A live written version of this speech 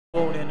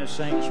in the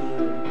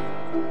sanctuary,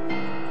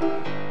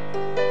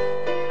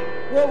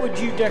 what would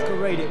you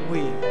decorate it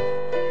with?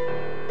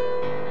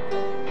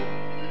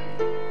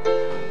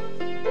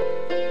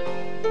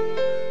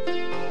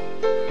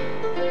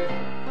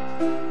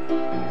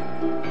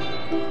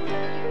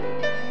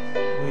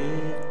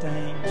 With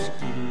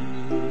thanksgiving,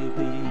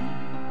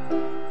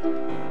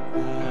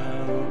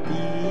 I'll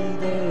be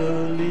the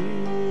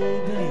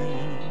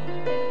living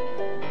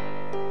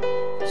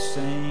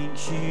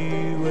sanctuary.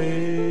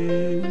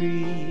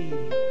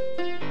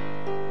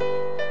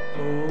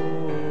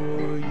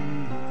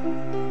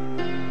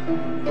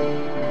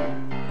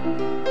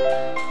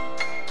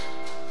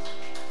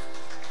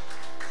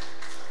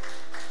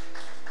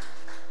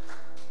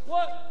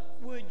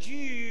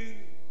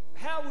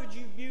 How would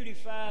you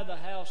beautify the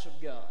house of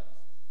God?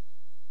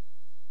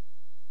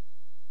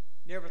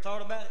 You ever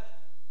thought about it?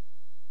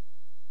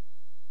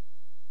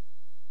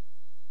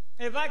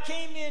 If I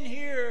came in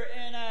here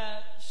and I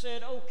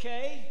said,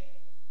 okay,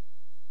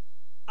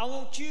 I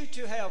want you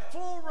to have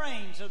full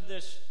reins of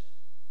this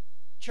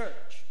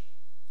church,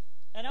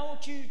 and I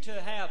want you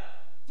to have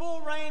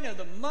full reign of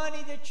the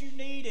money that you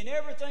need and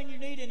everything you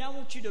need, and I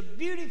want you to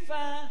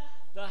beautify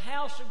the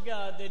house of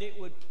God that it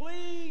would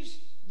please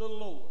the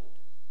Lord.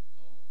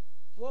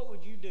 What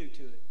would you do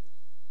to it?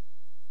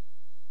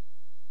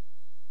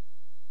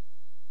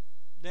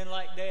 Then,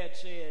 like Dad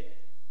said,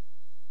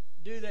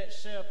 do that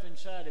self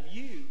inside of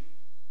you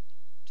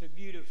to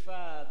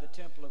beautify the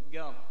temple of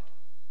God.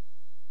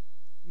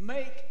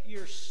 Make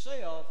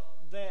yourself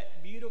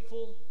that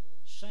beautiful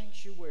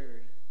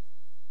sanctuary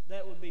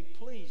that would be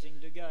pleasing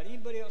to God.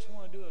 Anybody else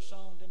want to do a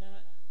song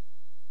tonight?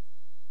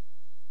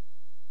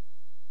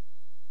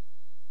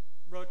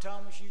 Bro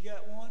Thomas, you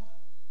got one?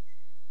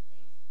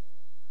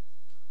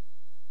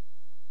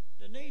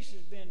 Denise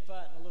has been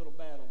fighting a little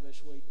battle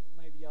this week.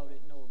 Maybe y'all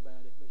didn't know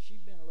about it, but she's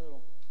been a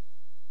little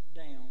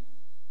down.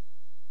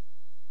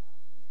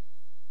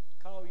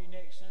 Call you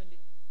next Sunday?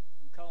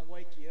 I'm calling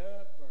wake you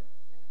up? Or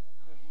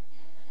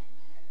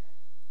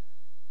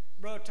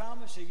Bro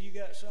Thomas, have you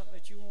got something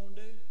that you want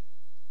to do?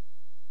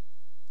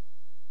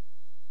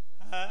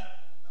 Huh?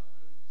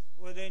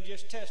 Well, then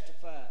just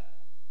testify.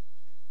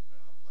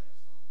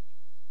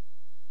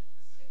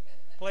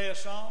 Play a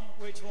song?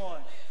 Which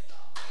one?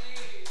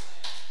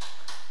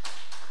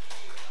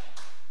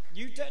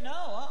 You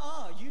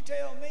you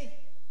tell me.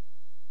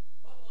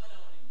 Put one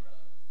on him,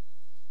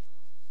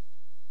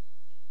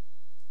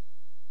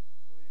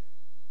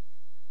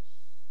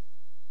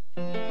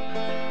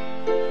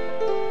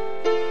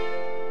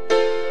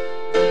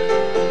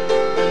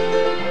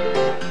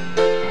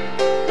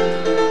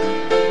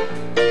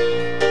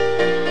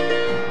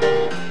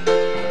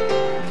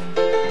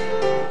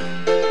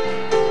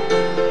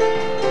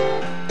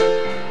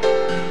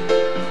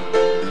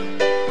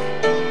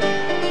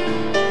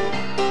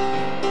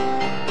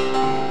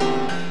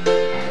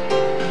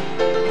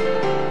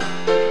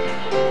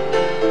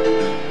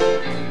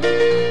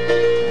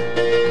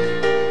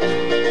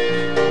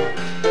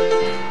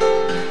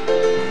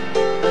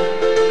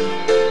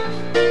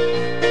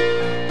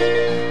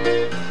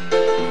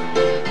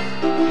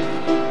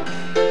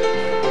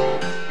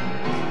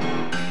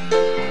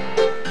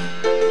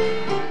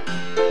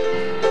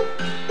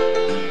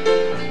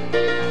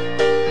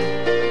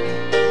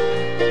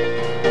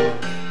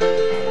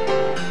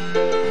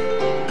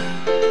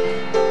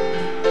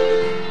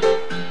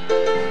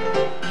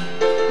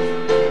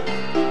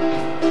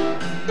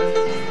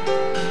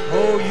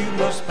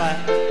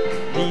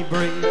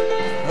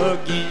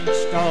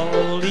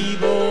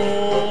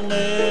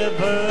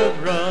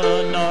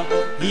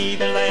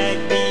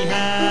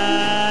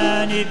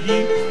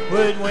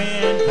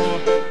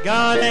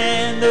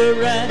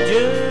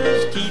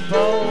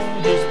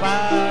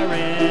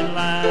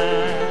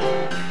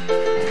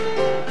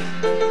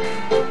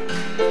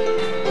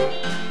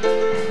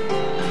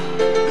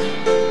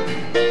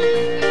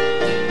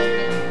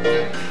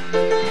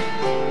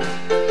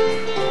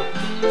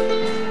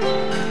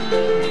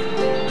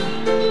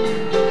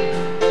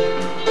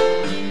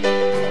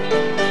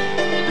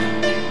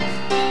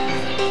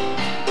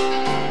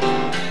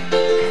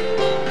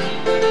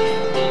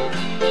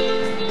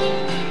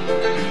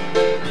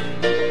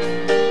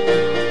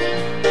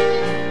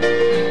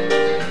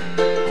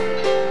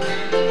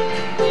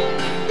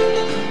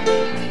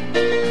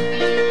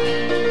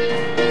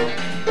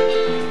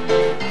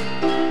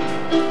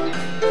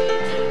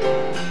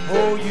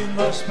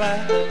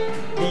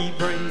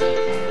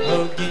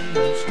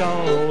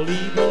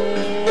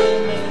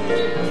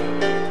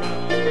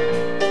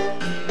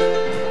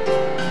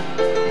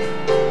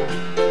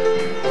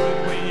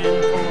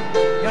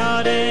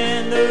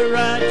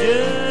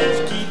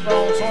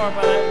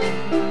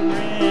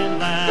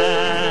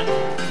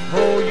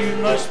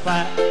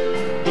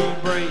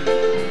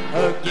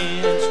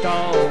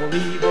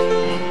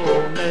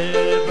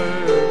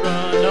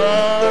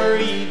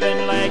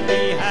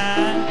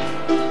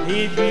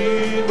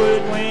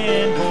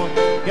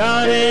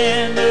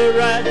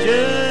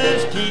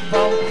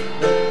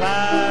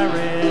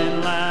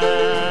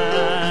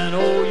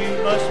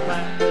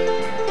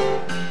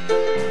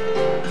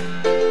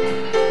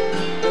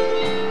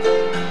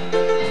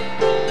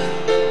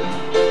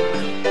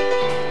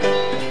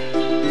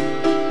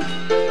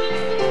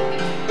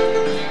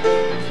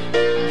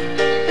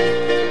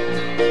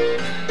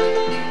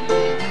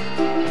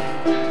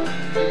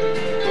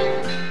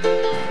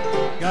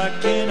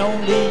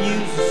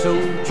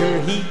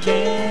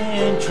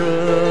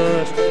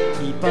 trust.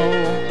 Keep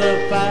on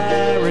the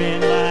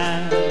firing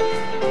line.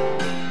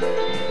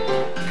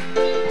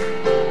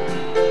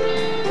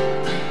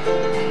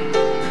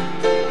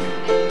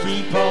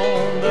 Keep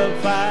on the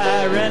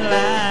firing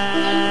line.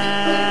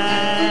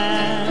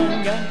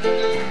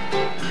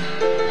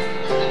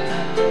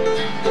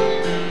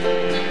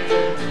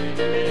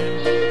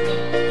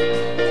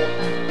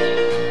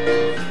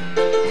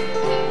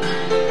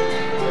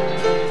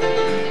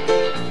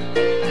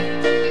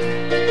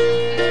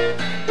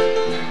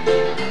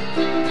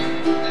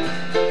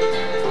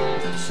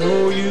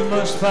 So you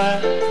must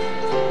fight.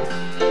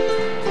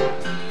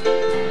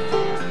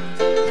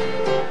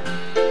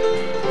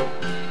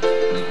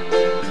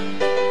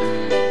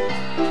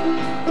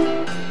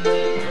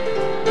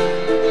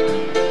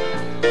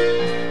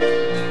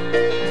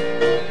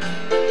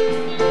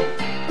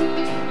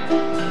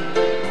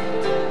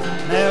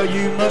 Now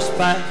you must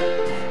fight,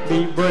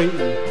 be brave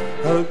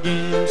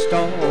against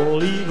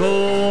all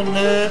evil,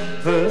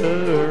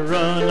 never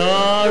run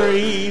or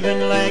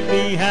even lag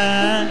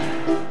behind.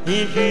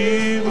 If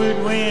you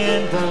would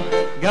win for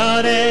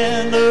God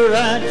and the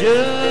right,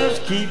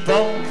 just keep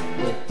on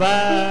the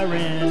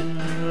firing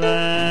line.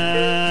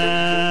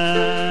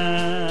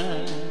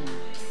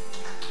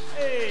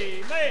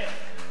 Amen.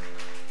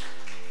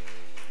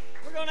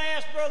 We're going to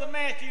ask Brother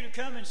Matthew to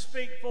come and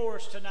speak for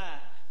us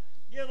tonight.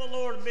 Give the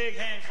Lord a big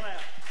hand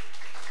clap.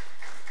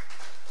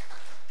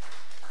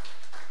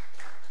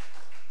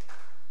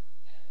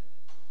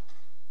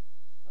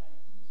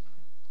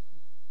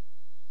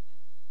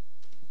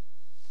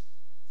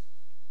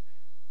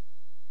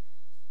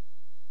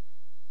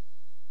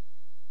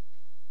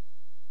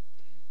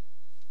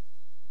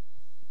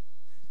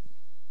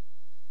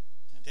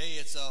 Today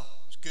it's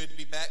good to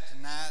be back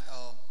tonight.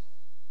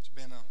 It's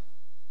been a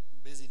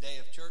busy day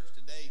of church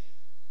today.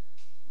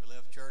 We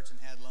left church and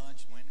had lunch